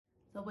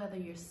So whether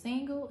you're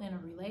single, in a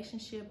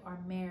relationship, or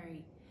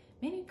married,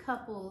 many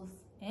couples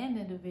and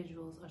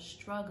individuals are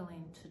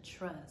struggling to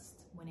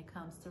trust when it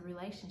comes to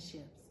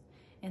relationships.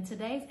 In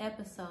today's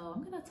episode,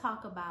 I'm going to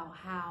talk about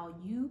how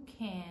you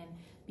can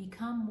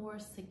become more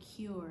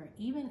secure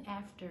even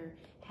after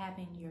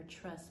having your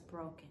trust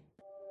broken.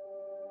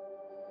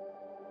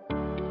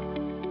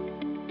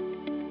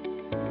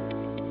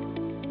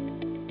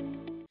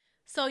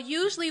 So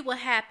usually what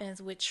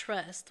happens with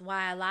trust,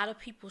 why a lot of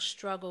people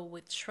struggle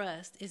with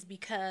trust, is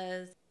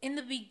because in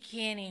the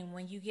beginning,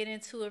 when you get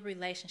into a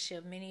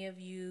relationship, many of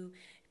you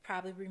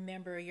probably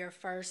remember your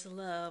first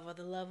love or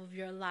the love of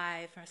your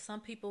life, or some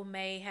people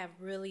may have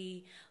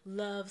really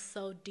loved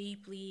so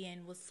deeply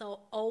and was so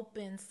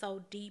open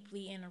so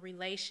deeply in a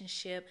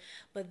relationship,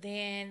 but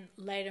then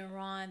later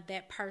on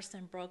that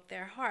person broke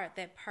their heart.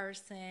 That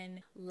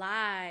person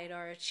lied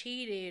or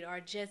cheated or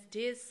just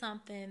did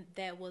something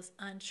that was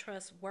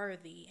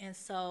untrustworthy, and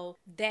so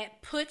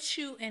that puts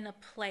you in a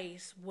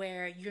place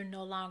where you're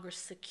no longer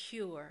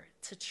secure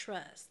to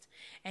trust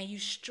and you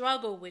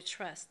struggle with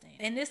trusting.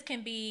 And this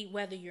can be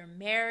whether you're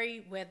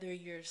married, whether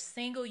you're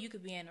single. You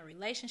could be in a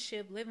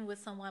relationship, living with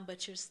someone,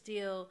 but you're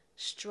still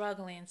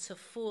struggling to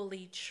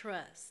fully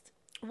trust.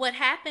 What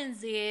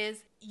happens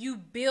is you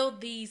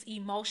build these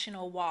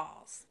emotional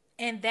walls,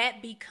 and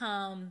that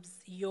becomes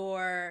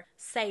your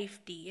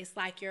safety. It's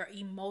like your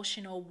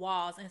emotional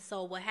walls. And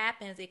so what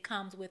happens, it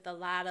comes with a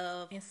lot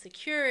of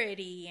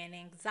insecurity and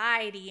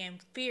anxiety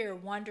and fear,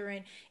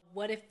 wondering,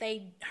 what if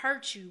they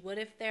hurt you? What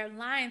if they're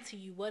lying to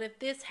you? What if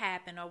this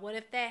happened or what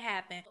if that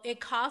happened?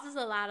 It causes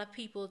a lot of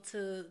people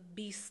to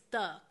be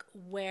stuck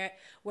where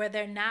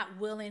they're not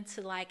willing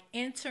to like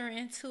enter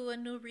into a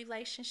new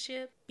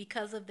relationship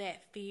because of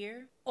that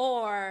fear,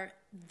 or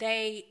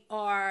they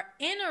are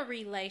in a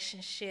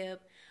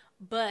relationship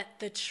but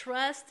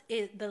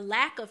the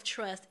lack of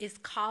trust is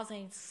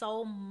causing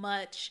so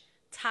much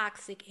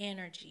toxic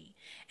energy.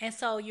 And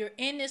so you're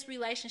in this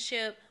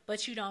relationship,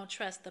 but you don't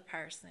trust the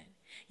person.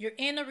 You're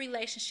in a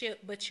relationship,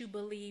 but you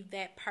believe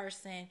that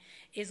person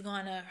is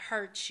going to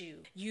hurt you.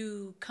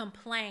 You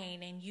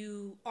complain and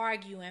you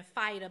argue and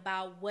fight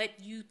about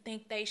what you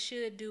think they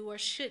should do or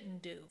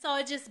shouldn't do. So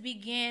it just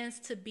begins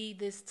to be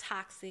this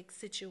toxic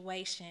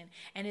situation.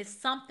 And it's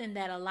something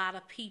that a lot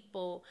of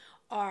people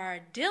are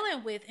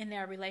dealing with in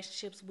their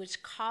relationships,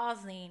 which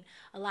causing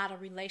a lot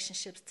of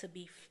relationships to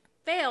be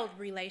failed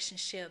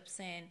relationships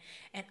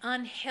and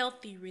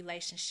unhealthy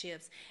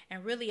relationships,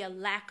 and really a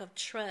lack of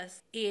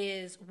trust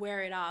is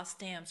where it all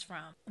stems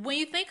from. When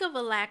you think of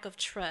a lack of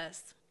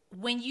trust,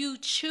 when you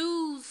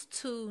choose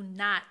to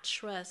not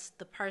trust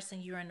the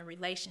person you're in a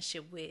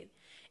relationship with,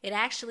 it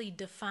actually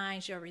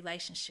defines your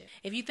relationship.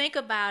 If you think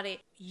about it,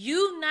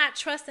 you not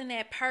trusting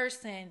that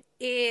person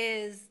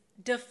is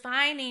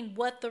defining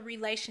what the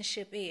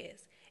relationship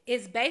is.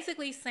 It's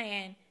basically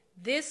saying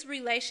this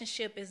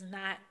relationship is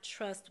not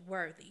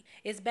trustworthy.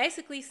 It's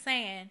basically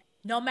saying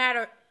no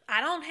matter,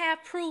 I don't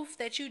have proof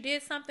that you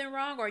did something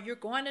wrong or you're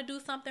going to do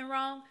something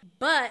wrong,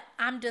 but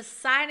I'm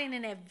deciding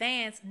in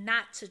advance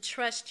not to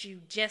trust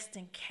you just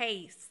in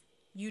case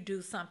you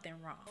do something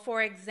wrong.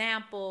 For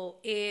example,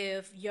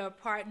 if your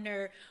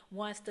partner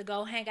wants to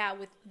go hang out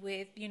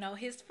with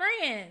his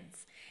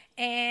friends,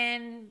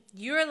 and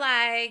you're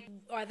like,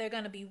 are there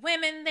going to be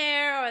women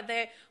there, or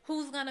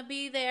who's going to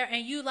be there,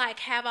 and you like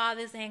have all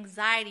this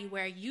anxiety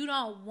where you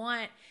don't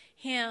want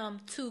him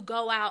to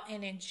go out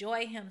and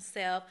enjoy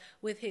himself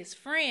with his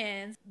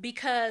friends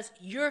because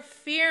you're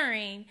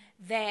fearing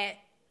that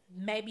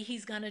maybe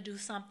he's going to do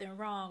something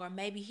wrong, or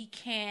maybe he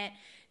can't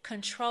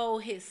control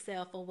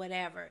himself or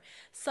whatever.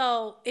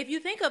 So if you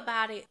think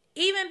about it,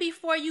 even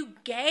before you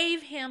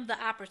gave him the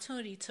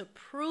opportunity to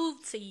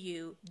prove to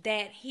you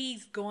that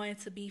he's going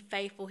to be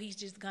faithful, he's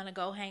just going to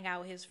go hang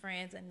out with his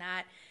friends and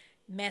not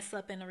mess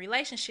up in a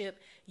relationship,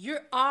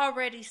 you're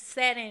already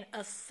setting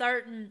a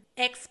certain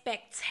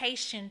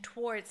expectation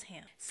towards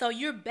him. So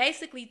you're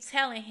basically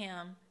telling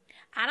him,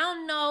 I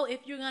don't know if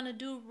you're going to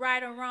do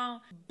right or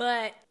wrong,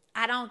 but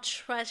I don't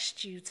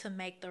trust you to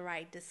make the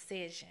right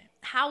decision.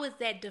 How is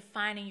that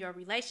defining your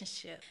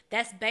relationship?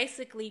 That's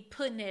basically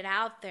putting it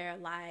out there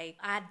like,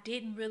 I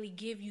didn't really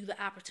give you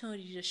the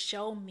opportunity to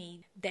show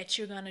me that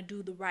you're going to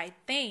do the right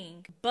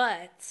thing,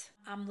 but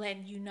I'm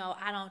letting you know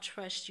I don't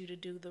trust you to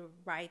do the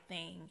right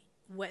thing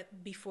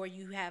before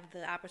you have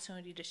the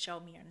opportunity to show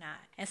me or not.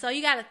 And so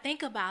you got to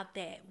think about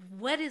that.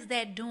 What is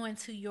that doing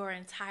to your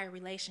entire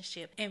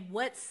relationship? And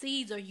what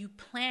seeds are you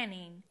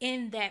planting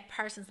in that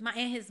person's mind,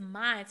 in his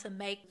mind,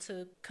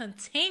 to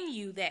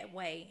continue that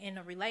way in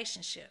a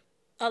relationship?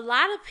 A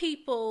lot of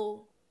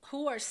people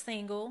who are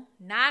single,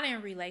 not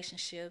in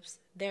relationships,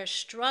 they're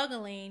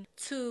struggling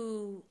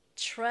to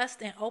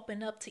trust and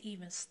open up to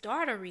even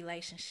start a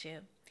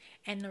relationship.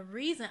 And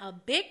a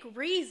big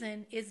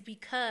reason is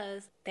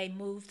because they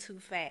move too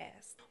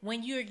fast.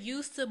 When you're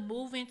used to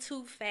moving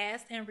too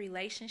fast in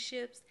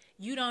relationships,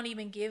 you don't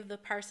even give the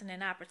person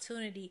an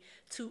opportunity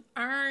to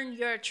earn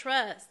your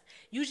trust.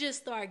 You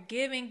just start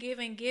giving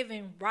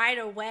right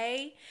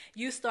away.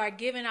 You start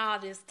giving all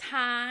this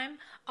time,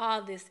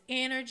 all this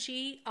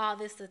energy, all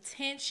this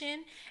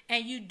attention,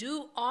 and you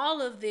do all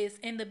of this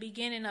in the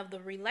beginning of the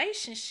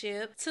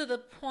relationship to the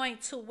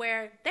point to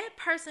where that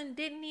person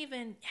didn't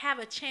even have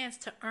a chance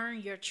to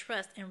earn your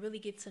trust and really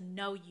get to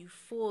know you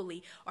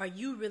fully, or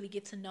you really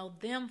get to know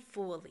them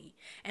fully.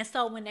 And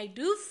so when they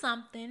do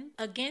something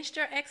against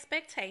your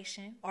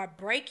expectation or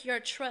break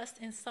your trust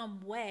in some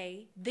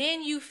way,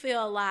 then you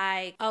feel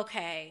like,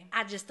 okay,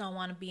 I just don't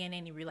want to be in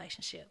any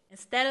relationship.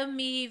 Instead of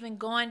me even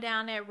going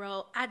down that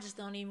road, I just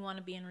don't even want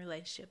to be in a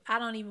relationship. I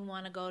don't even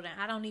want to go down.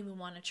 I don't even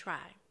want to try.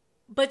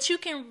 But you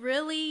can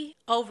really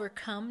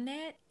overcome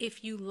that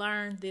if you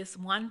learn this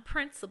one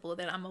principle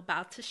that I'm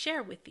about to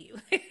share with you.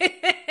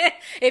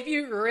 If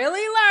you really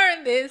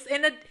learn this,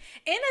 in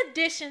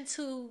addition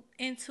to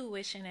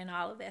intuition and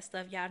all of that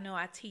stuff, y'all know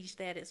I teach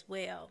that as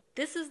well.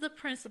 This is the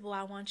principle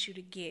I want you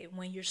to get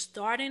when you're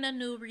starting a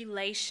new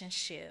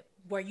relationship,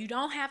 where you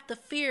don't have to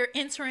fear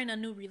entering a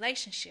new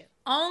relationship.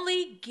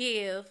 Only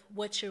give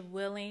what you're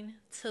willing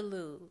to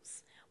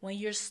lose. When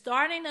you're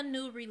starting a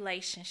new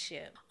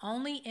relationship,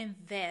 only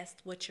invest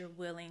what you're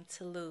willing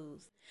to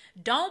lose.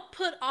 Don't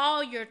put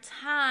all your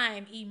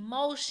time,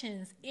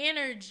 emotions,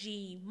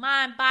 energy,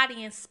 mind,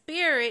 body, and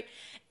spirit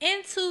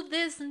into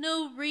this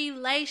new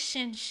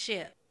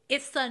relationship.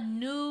 It's a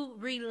new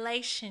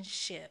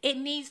relationship. It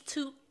needs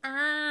to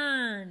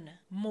earn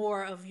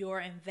more of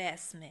your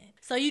investment.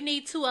 So you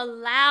need to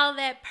allow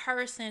that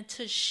person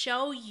to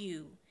show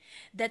you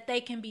that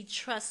they can be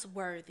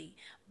trustworthy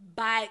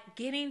by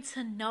getting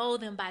to know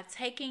them, by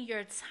taking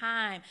your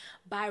time,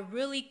 by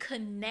really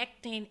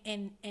connecting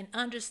and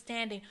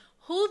understanding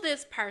who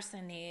this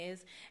person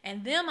is,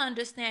 and them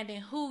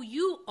understanding who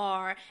you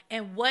are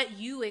and what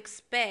you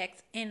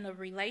expect in the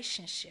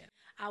relationship.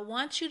 I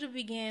want you to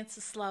begin to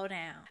slow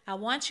down. I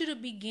want you to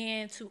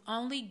begin to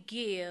only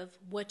give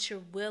what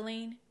you're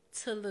willing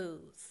to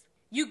lose.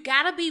 You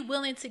gotta be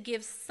willing to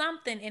give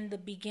something in the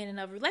beginning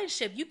of a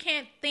relationship. You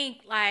can't think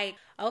like,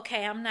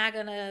 okay, I'm not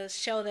gonna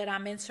show that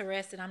I'm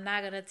interested. I'm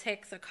not gonna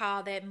text or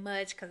call that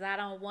much because I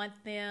don't want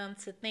them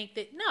to think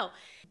that. No,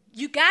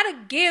 you gotta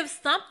give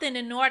something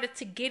in order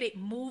to get it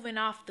moving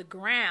off the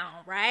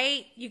ground,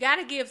 right? You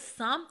gotta give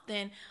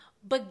something,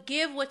 but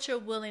give what you're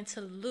willing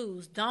to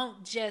lose.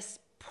 Don't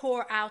just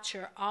pour out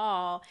your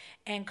all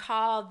and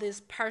call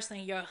this person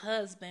your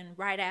husband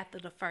right after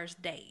the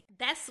first date.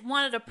 That's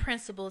one of the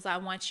principles I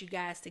want you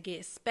guys to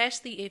get,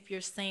 especially if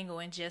you're single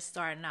and just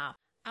starting off.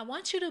 I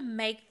want you to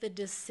make the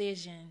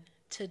decision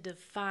to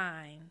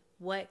define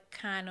what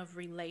kind of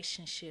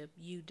relationship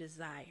you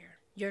desire.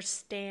 Your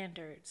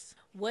standards.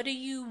 What do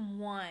you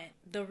want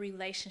the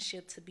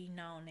relationship to be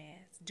known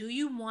as? Do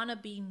you want to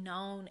be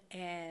known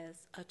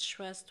as a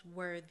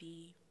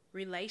trustworthy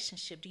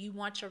relationship? Do you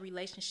want your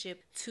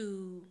relationship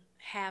to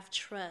have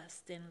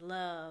trust and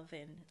love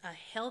in a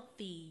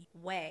healthy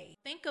way?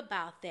 Think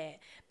about that,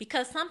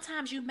 because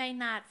sometimes you may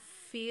not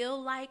feel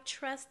like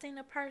trusting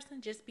a person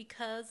just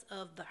because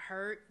of the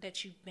hurt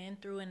that you've been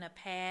through in the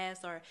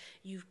past, or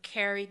you've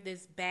carried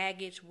this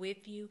baggage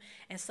with you,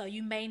 and so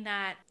you may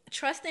not,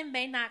 trusting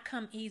may not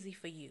come easy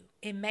for you.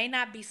 It may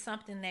not be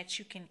something that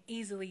you can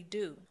easily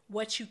do.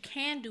 What you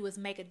can do is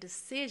make a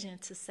decision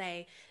to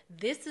say,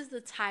 this is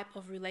the type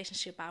of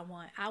relationship I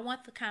want. I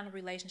want the kind of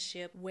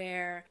relationship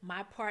where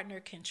my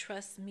partner can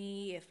trust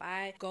me if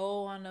I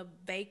go on a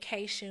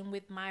vacation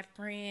with my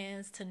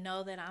friends, to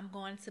know that I'm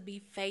going to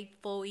be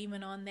faithful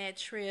even on that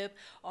trip,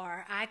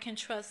 or I can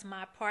trust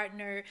my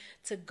partner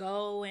to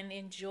go and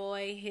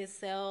enjoy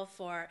himself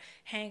or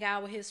hang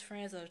out with his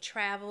friends or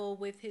travel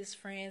with his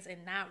friends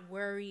and not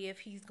worry if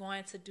he's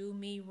going to do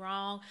me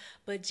wrong,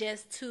 but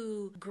just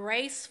to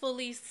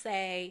gracefully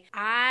say,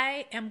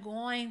 I am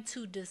going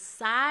to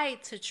decide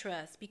to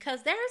trust,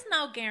 because there's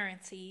no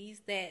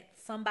guarantees that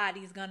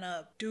somebody's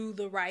gonna do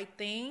the right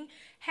thing.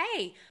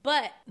 Hey,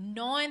 but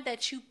knowing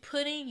that you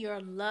putting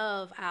your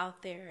love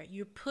out there,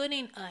 you're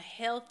putting a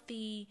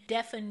healthy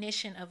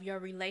definition of your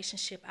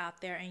relationship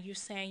out there, and you're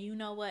saying, you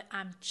know what,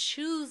 I'm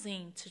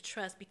choosing to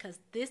trust because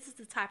this is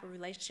the type of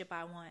relationship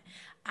I want.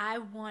 I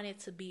want it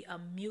to be a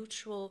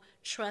mutual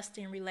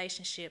trusting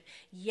relationship.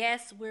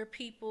 Yes, we're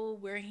people,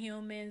 we're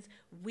humans.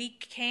 We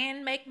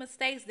can make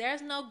mistakes.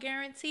 There's no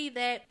guarantee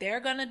that they're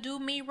gonna do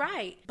me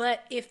right.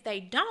 But if they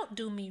don't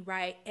do me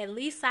right, at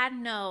least I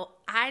know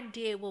I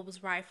did what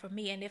was right for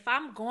me. And if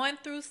I'm going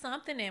through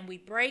something and we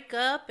break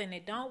up and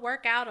it don't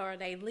work out, or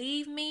they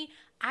leave me,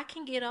 I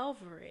can get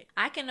over it.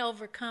 I can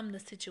overcome the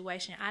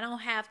situation. I don't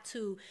have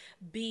to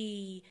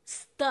be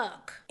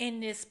stuck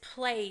in this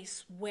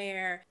place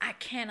where I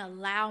can't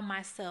allow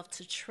myself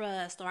to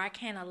trust, or I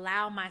can't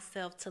allow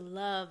myself to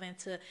love and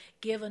to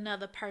give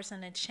another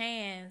person a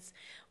chance,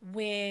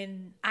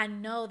 when I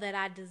know that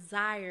I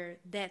desire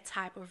that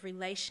type of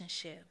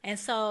relationship. And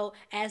so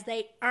as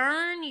they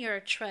earn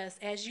your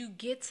trust, as you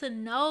get to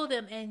know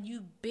them and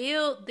you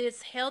build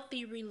this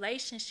healthy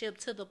relationship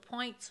to the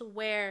point to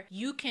where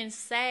you can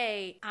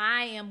say,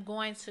 I am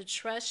going to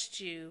trust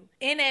you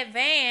in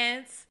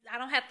advance. I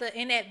don't have to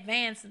in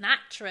advance not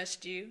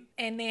trust you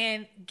and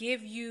then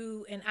give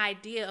you an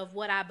idea of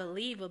what I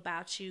believe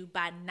about you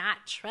by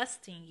not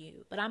trusting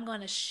you. But I'm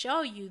going to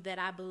show you that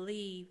I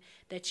believe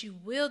that you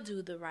will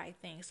do the right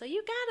thing. So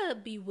you got to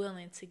be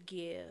willing to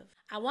give.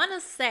 I want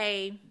to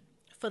say,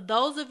 for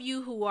those of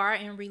you who are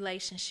in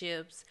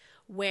relationships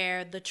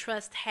where the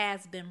trust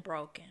has been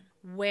broken,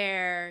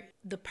 where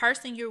the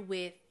person you're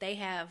with, they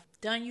have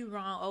done you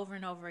wrong over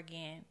and over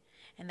again,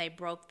 and they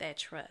broke that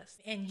trust,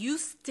 and you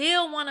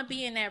still want to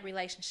be in that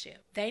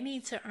relationship, they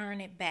need to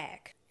earn it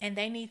back. And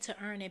they need to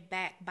earn it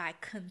back by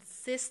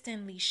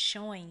consistently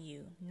showing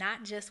you,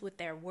 not just with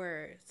their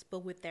words,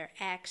 but with their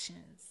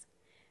actions,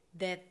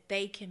 that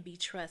they can be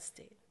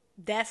trusted.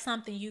 That's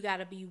something you got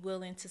to be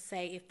willing to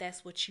say if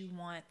that's what you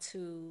want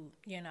to,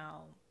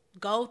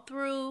 go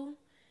through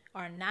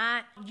or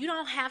not. You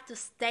don't have to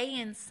stay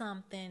in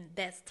something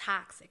that's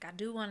toxic. I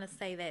do want to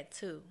say that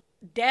too.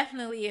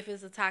 Definitely if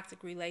it's a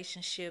toxic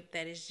relationship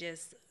that is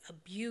just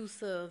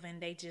abusive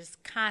and they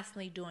just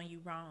constantly doing you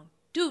wrong,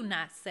 do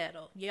not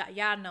settle.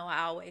 Y'all know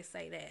I always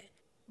say that.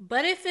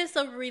 But if it's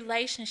a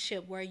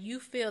relationship where you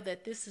feel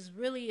that this is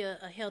really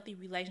a healthy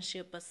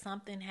relationship, but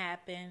something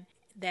happened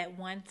that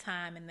one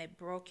time and that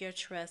broke your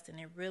trust and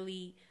it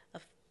really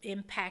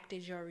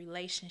impacted your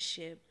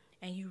relationship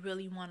and you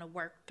really want to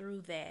work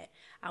through that,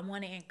 I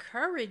want to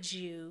encourage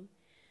you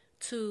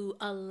to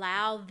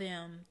allow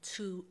them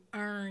to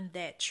earn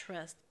that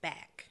trust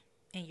back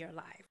in your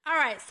life. All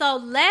right, so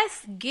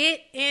let's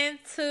get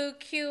into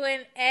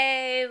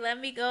Q&A. Let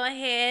me go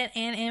ahead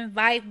and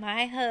invite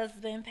my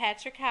husband,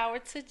 Patrick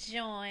Howard, to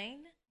join.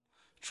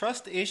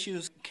 Trust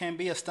issues can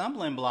be a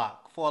stumbling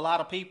block for a lot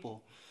of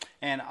people,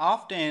 and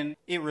often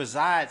it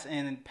resides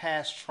in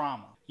past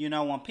trauma.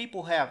 When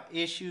people have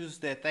issues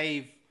that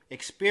they've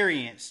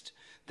experienced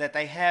that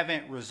they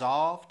haven't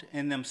resolved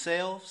in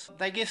themselves,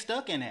 they get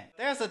stuck in it.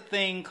 There's a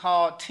thing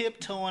called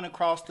tiptoeing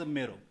across the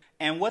middle.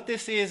 And what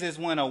this is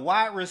when a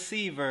wide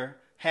receiver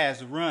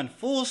has run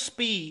full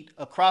speed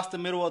across the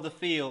middle of the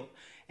field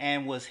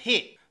and was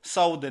hit.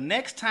 So the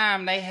next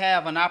time they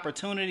have an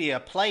opportunity, a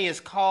play is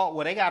called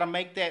where they got to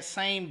make that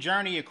same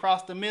journey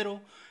across the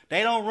middle,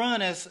 they don't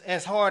run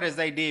as hard as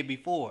they did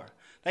before.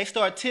 They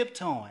start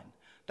tiptoeing.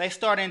 They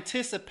start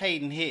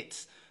anticipating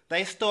hits.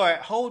 They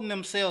start holding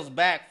themselves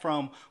back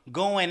from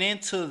going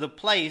into the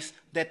place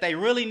that they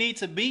really need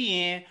to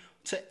be in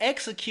to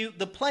execute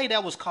the play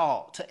that was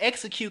called, to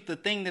execute the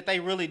thing that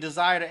they really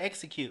desire to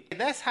execute.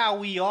 That's how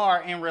we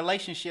are in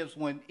relationships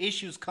when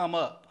issues come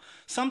up.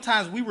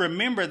 Sometimes we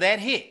remember that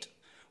hit.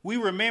 We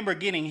remember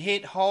getting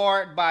hit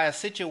hard by a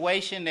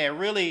situation that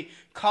really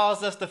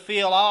caused us to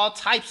feel all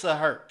types of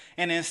hurt.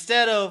 And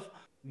instead of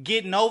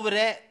getting over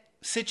that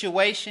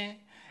situation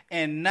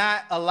and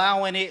not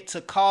allowing it to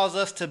cause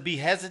us to be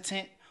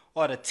hesitant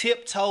or to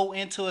tiptoe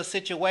into a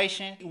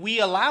situation, we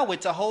allow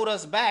it to hold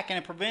us back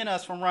and prevent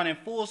us from running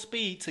full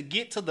speed to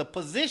get to the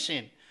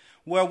position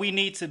where we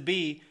need to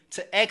be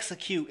to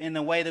execute in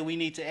the way that we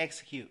need to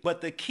execute.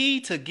 But the key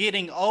to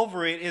getting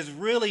over it is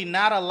really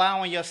not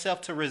allowing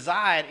yourself to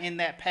reside in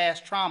that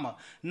past trauma,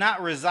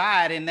 not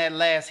reside in that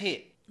last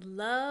hit.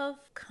 Love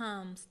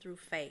comes through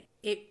faith.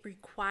 It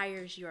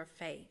requires your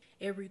faith.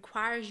 It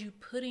requires you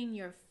putting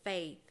your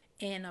faith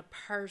in a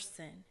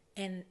person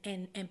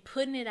and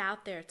putting it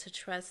out there to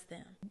trust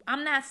them.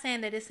 I'm not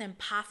saying that it's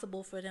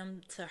impossible for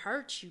them to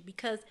hurt you,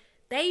 because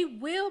they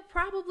will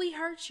probably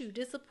hurt you,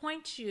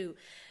 disappoint you,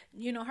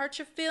 hurt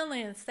your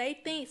feelings,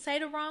 say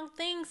the wrong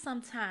things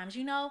sometimes.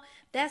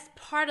 That's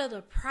part of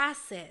the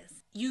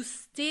process. You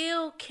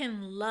still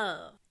can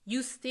love.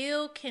 You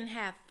still can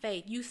have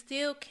faith. You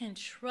still can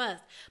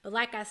trust. But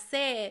like I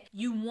said,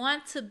 you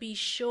want to be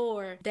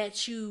sure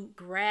that you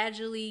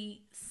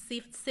gradually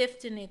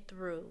sifting it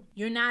through.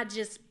 You're not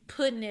just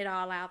putting it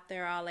all out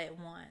there all at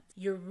once.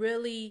 You're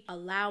really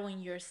allowing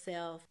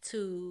yourself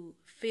to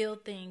feel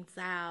things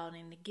out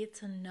and to get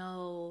to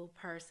know a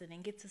person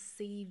and get to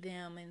see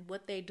them and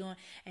what they're doing,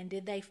 and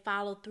did they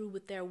follow through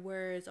with their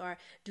words, or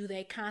do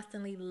they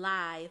constantly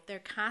lie? If they're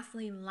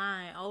constantly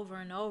lying over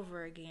and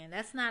over again,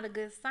 that's not a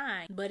good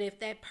sign. But if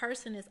that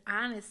person is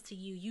honest to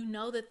you, you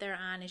know that they're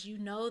honest, you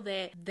know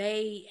that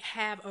they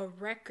have a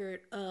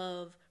record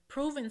of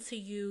proving to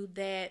you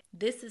that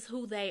this is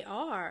who they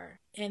are,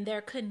 and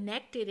they're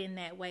connected in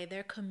that way,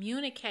 they're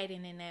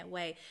communicating in that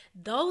way.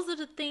 Those are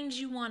the things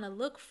you want to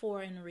look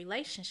for in a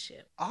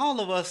relationship. All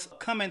of us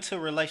come into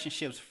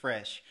relationships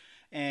fresh,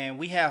 and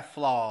we have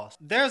flaws.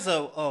 There's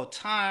a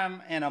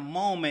time and a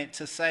moment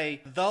to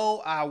say, though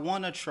I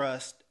want to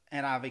trust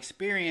and I've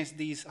experienced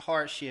these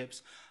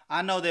hardships,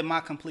 I know that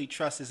my complete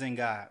trust is in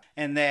God,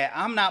 and that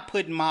I'm not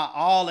putting my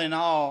all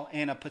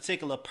in a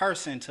particular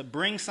person to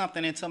bring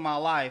something into my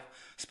life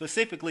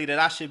specifically that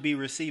I should be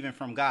receiving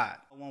from God.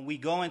 When we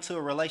go into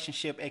a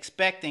relationship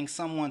expecting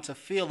someone to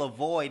fill a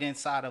void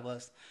inside of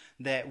us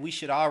that we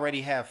should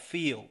already have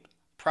filled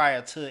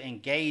prior to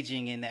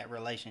engaging in that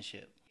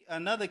relationship.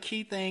 Another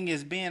key thing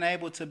is being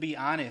able to be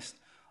honest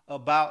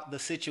about the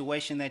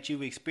situation that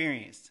you've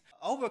experienced.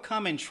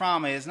 Overcoming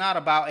trauma is not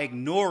about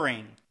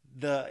ignoring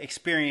the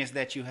experience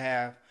that you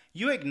have.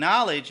 You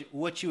acknowledge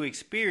what you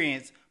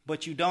experienced,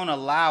 but you don't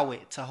allow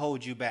it to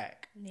hold you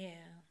back. Yeah.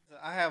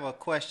 I have a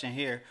question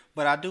here,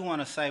 but I do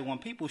want to say when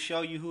people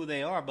show you who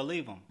they are,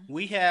 believe them.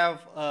 We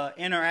have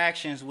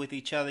interactions with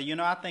each other. You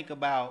know, I think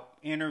about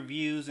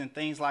interviews and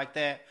things like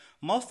that.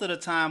 Most of the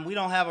time, we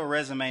don't have a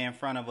resume in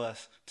front of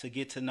us to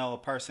get to know a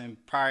person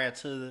prior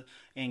to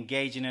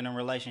engaging in a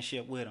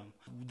relationship with them.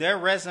 Their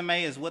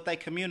resume is what they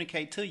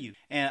communicate to you.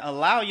 And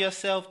allow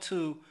yourself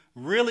to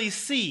really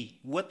see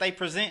what they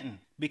presenting,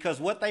 because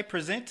what they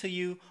present to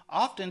you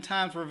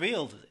oftentimes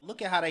reveals it.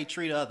 Look at how they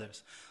treat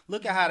others.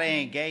 Look at how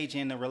they engage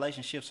in the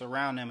relationships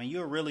around them, and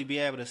you'll really be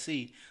able to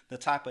see the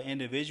type of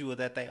individual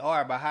that they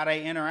are by how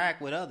they interact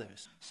with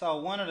others. So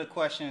one of the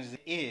questions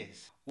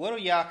is, what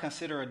do y'all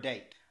consider a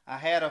date? I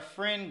had a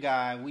friend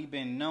guy, we've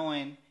been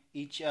knowing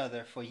each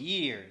other for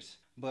years,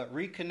 but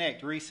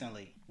reconnect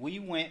recently. We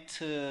went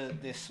to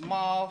this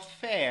small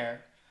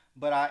fair,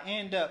 but I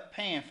end up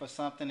paying for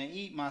something to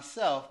eat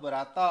myself. But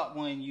I thought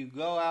when you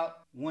go out,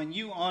 when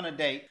you on a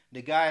date,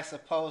 the guy is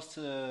supposed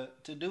to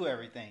do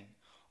everything.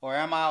 Or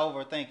am I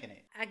overthinking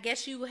it? I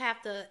guess you would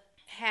have to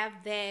have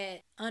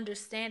that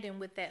understanding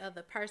with that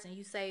other person.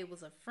 You say it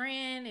was a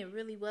friend, it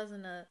really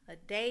wasn't a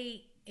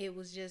date. It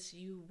was just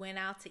you went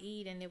out to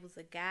eat and it was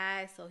a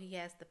guy, so he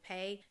has to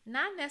pay.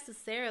 Not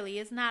necessarily.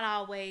 It's not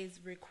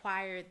always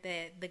required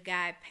that the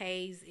guy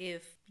pays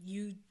if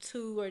you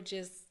two are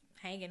just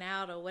hanging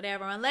out or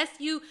whatever, unless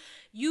you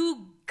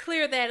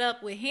clear that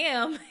up with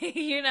him.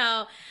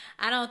 I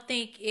don't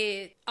think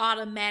it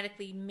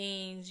automatically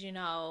means,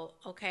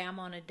 okay, I'm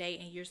on a date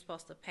and you're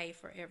supposed to pay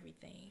for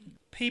everything.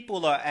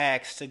 People are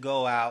asked to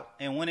go out,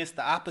 and when it's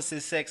the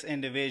opposite sex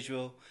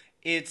individual,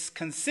 it's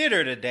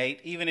considered a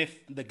date, even if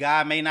the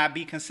guy may not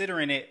be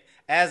considering it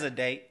as a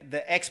date.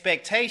 The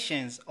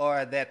expectations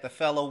are that the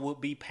fellow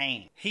would be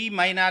paying. He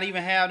may not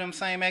even have them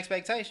same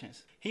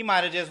expectations. He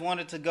might have just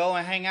wanted to go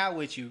and hang out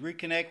with you,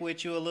 reconnect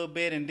with you a little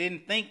bit, and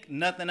didn't think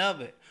nothing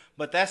of it.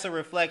 But that's a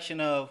reflection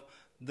of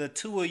the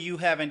two of you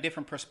having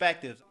different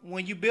perspectives.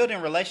 When you build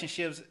in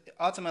relationships,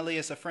 ultimately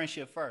it's a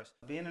friendship first.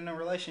 Being in a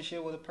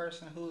relationship with a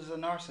person who's a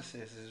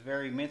narcissist is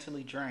very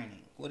mentally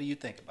draining. What do you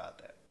think about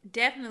that?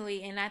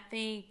 Definitely, and I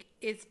think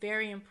it's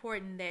very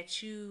important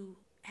that you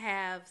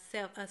have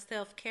a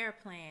self-care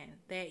plan,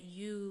 that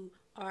you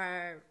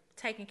are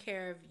taking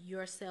care of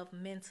yourself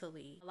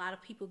mentally. A lot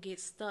of people get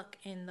stuck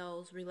in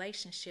those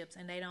relationships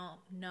and they don't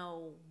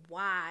know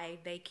why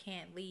they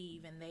can't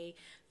leave, and they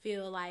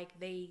feel like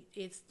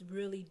it's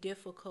really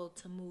difficult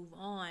to move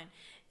on.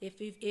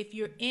 If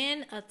you're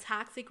in a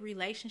toxic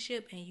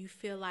relationship and you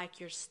feel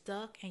like you're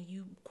stuck and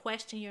you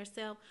question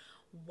yourself,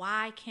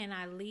 why can't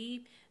I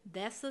leave?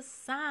 That's a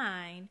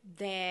sign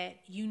that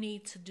you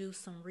need to do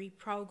some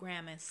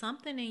reprogramming.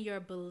 Something in your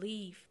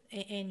belief,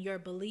 in your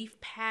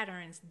belief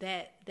patterns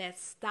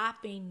that's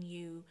stopping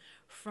you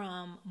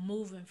from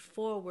moving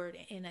forward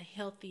in a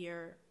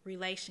healthier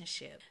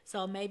relationship.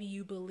 So maybe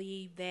you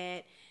believe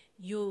that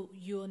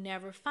you'll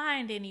never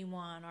find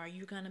anyone, or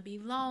you're going to be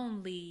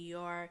lonely,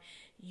 or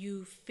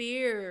you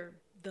fear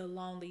the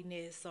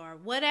loneliness, or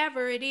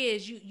whatever it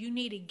is. You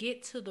need to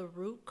get to the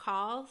root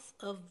cause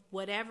of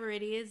whatever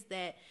it is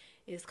that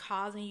is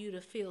causing you to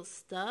feel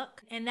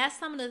stuck. And that's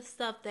some of the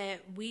stuff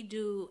that we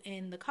do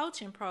in the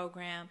coaching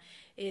program,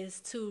 is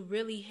to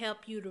really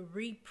help you to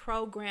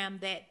reprogram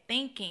that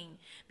thinking.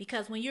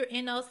 Because when you're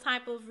in those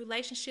type of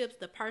relationships,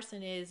 the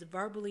person is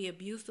verbally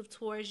abusive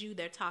towards you,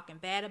 they're talking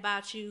bad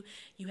about you,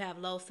 you have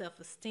low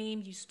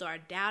self-esteem, you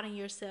start doubting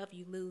yourself,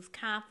 you lose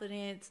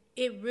confidence.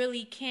 It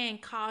really can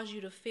cause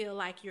you to feel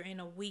like you're in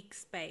a weak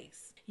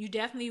space. You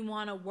definitely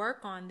want to work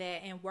on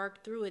that and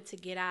work through it to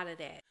get out of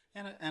that.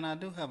 And I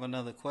do have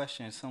another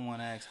question. Someone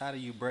asked, how do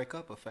you break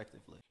up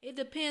effectively? It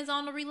depends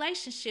on the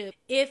relationship.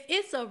 If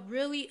it's a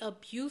really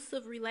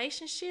abusive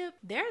relationship,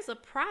 there's a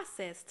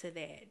process to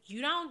that.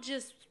 You don't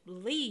just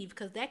leave,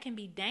 because that can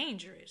be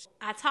dangerous.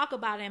 I talk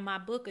about in my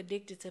book,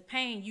 Addicted to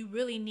Pain, you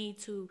really need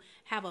to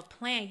have a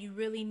plan. You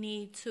really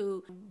need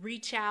to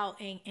reach out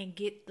and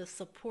get the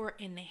support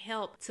and the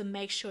help to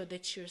make sure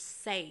that you're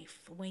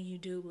safe when you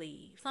do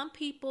leave. Some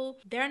people,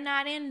 they're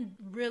not in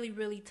really,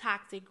 really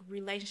toxic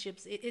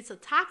relationships. It's a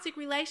toxic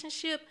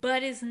relationship,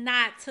 but it's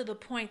not to the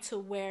point to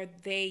where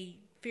they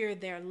fear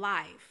their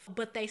life,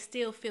 but they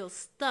still feel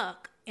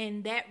stuck,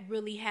 and that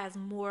really has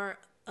more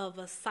of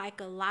a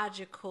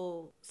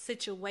psychological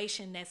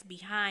situation that's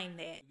behind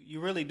that. You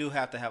really do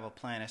have to have a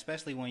plan,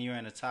 especially when you're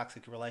in a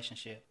toxic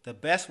relationship. The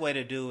best way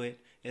to do it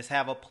is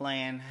have a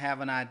plan,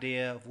 have an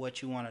idea of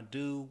what you want to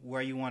do,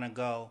 where you want to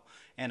go,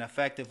 and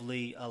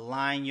effectively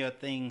align your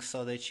things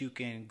so that you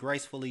can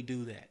gracefully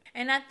do that.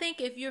 And I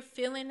think if you're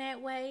feeling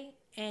that way,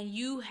 and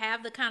you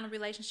have the kind of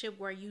relationship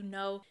where you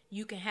know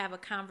you can have a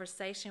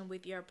conversation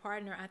with your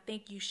partner, I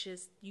think you should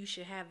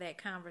have that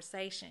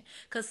conversation.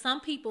 Because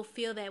some people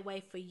feel that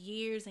way for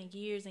years and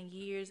years and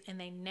years, and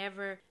they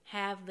never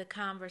have the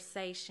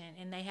conversation,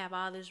 and they have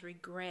all this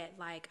regret,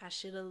 like, I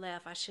should have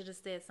left, I should have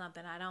said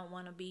something, I don't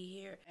want to be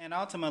here. And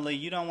ultimately,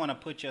 you don't want to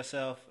put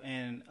yourself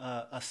in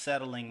a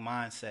settling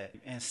mindset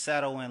and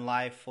settle in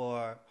life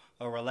for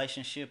a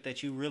relationship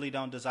that you really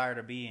don't desire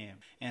to be in,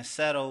 and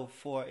settle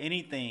for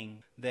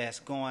anything that's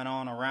going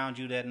on around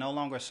you that no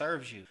longer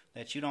serves you,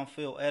 that you don't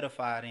feel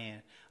edified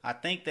in. I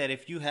think that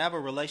if you have a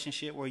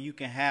relationship where you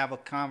can have a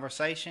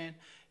conversation,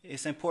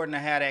 it's important to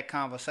have that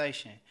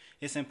conversation.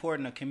 It's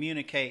important to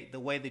communicate the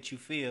way that you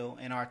feel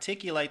and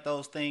articulate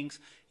those things,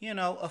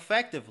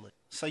 effectively.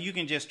 So you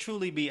can just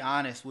truly be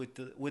honest with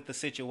the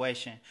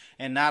situation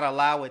and not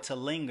allow it to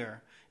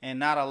linger, and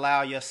not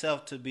allow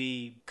yourself to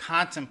be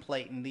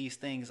contemplating these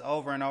things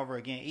over and over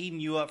again,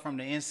 eating you up from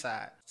the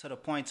inside to the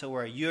point to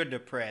where you're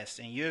depressed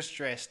and you're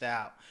stressed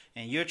out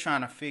and you're trying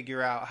to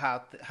figure out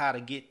how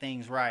to get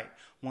things right,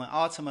 when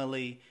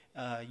ultimately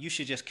you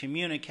should just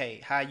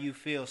communicate how you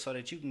feel so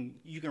that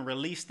you can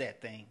release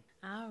that thing.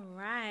 All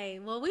right.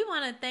 Well, we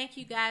want to thank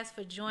you guys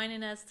for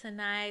joining us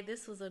tonight.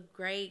 This was a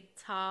great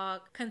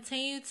talk.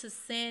 Continue to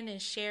send and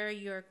share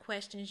your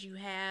questions you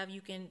have.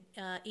 You can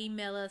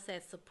email us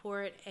at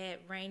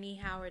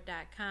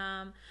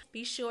support@rainyhoward.com.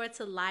 Be sure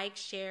to like,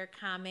 share,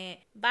 comment.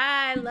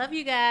 Bye. Love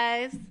you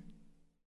guys.